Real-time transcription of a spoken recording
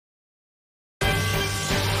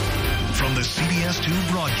the CBS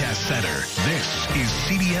 2 Broadcast Center, this is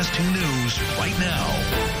CBS 2 News right now.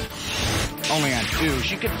 Only on 2,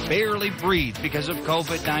 she could barely breathe because of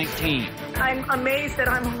COVID-19. I'm amazed that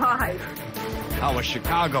I'm alive. How a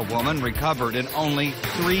Chicago woman recovered in only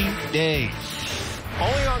 3 days.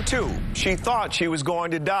 Only on 2, she thought she was going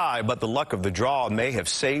to die, but the luck of the draw may have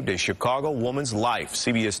saved a Chicago woman's life.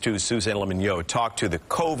 CBS 2's Suzanne Le Mignot talked to the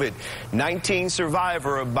COVID-19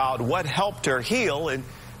 survivor about what helped her heal in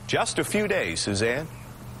just a few days. Suzanne?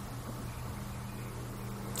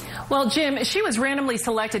 Well, Jim, she was randomly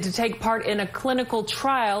selected to take part in a clinical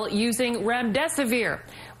trial using remdesivir.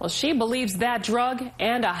 Well, she believes that drug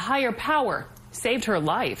and a higher power saved her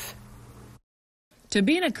life.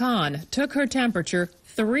 Tobina Kahn took her temperature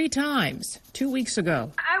 3 times 2 weeks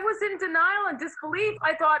ago. I was in denial and disbelief.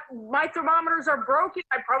 I thought my thermometers are broken.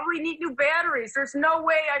 I probably need new batteries. There's no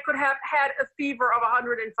way I could have had a fever of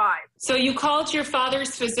 105. So you called your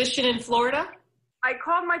father's physician in Florida? I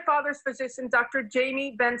called my father's physician, Dr.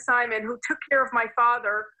 Jamie Ben Simon, who took care of my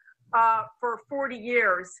father for 40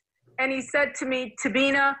 years. And he said to me,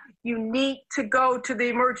 Tobina, you need to go to the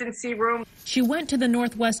emergency room. She went to the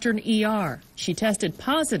Northwestern ER. She tested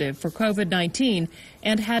positive for COVID-19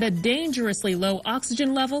 and had a dangerously low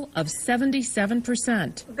oxygen level of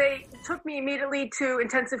 77%. They took me immediately to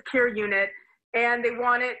intensive care unit, and they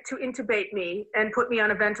wanted to intubate me and put me on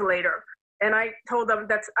a ventilator. And I told them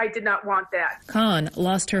that I did not want that. Kahn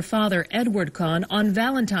lost her father, Edward Kahn, on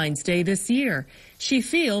Valentine's Day this year. She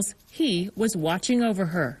feels he was watching over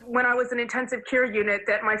her. When I was in intensive care unit,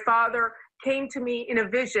 that my father came to me in a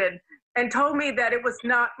vision and told me that it was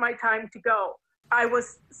not my time to go. I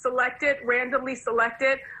was selected, randomly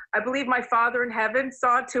selected. I believe my father in heaven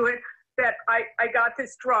saw to it that I got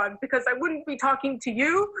this drug, because I wouldn't be talking to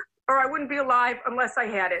you, or I wouldn't be alive unless I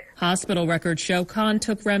had it. Hospital records show Kahn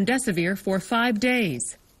took remdesivir for 5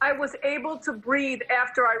 days. I was able to breathe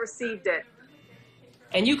after I received it.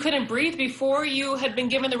 And you couldn't breathe before you had been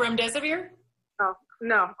given the remdesivir? Oh,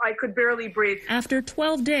 no, I could barely breathe. After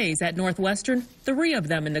 12 days at Northwestern, 3 of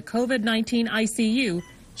them in the COVID-19 ICU,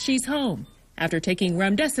 she's home after taking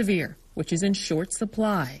remdesivir, which is in short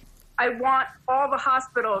supply. I want all the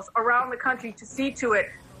hospitals around the country to see to it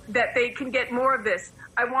that they can get more of this.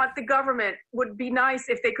 I want the government, would be nice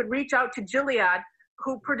if they could reach out to Gilead,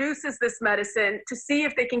 who produces this medicine, to see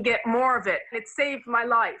if they can get more of it. It saved my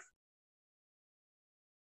life.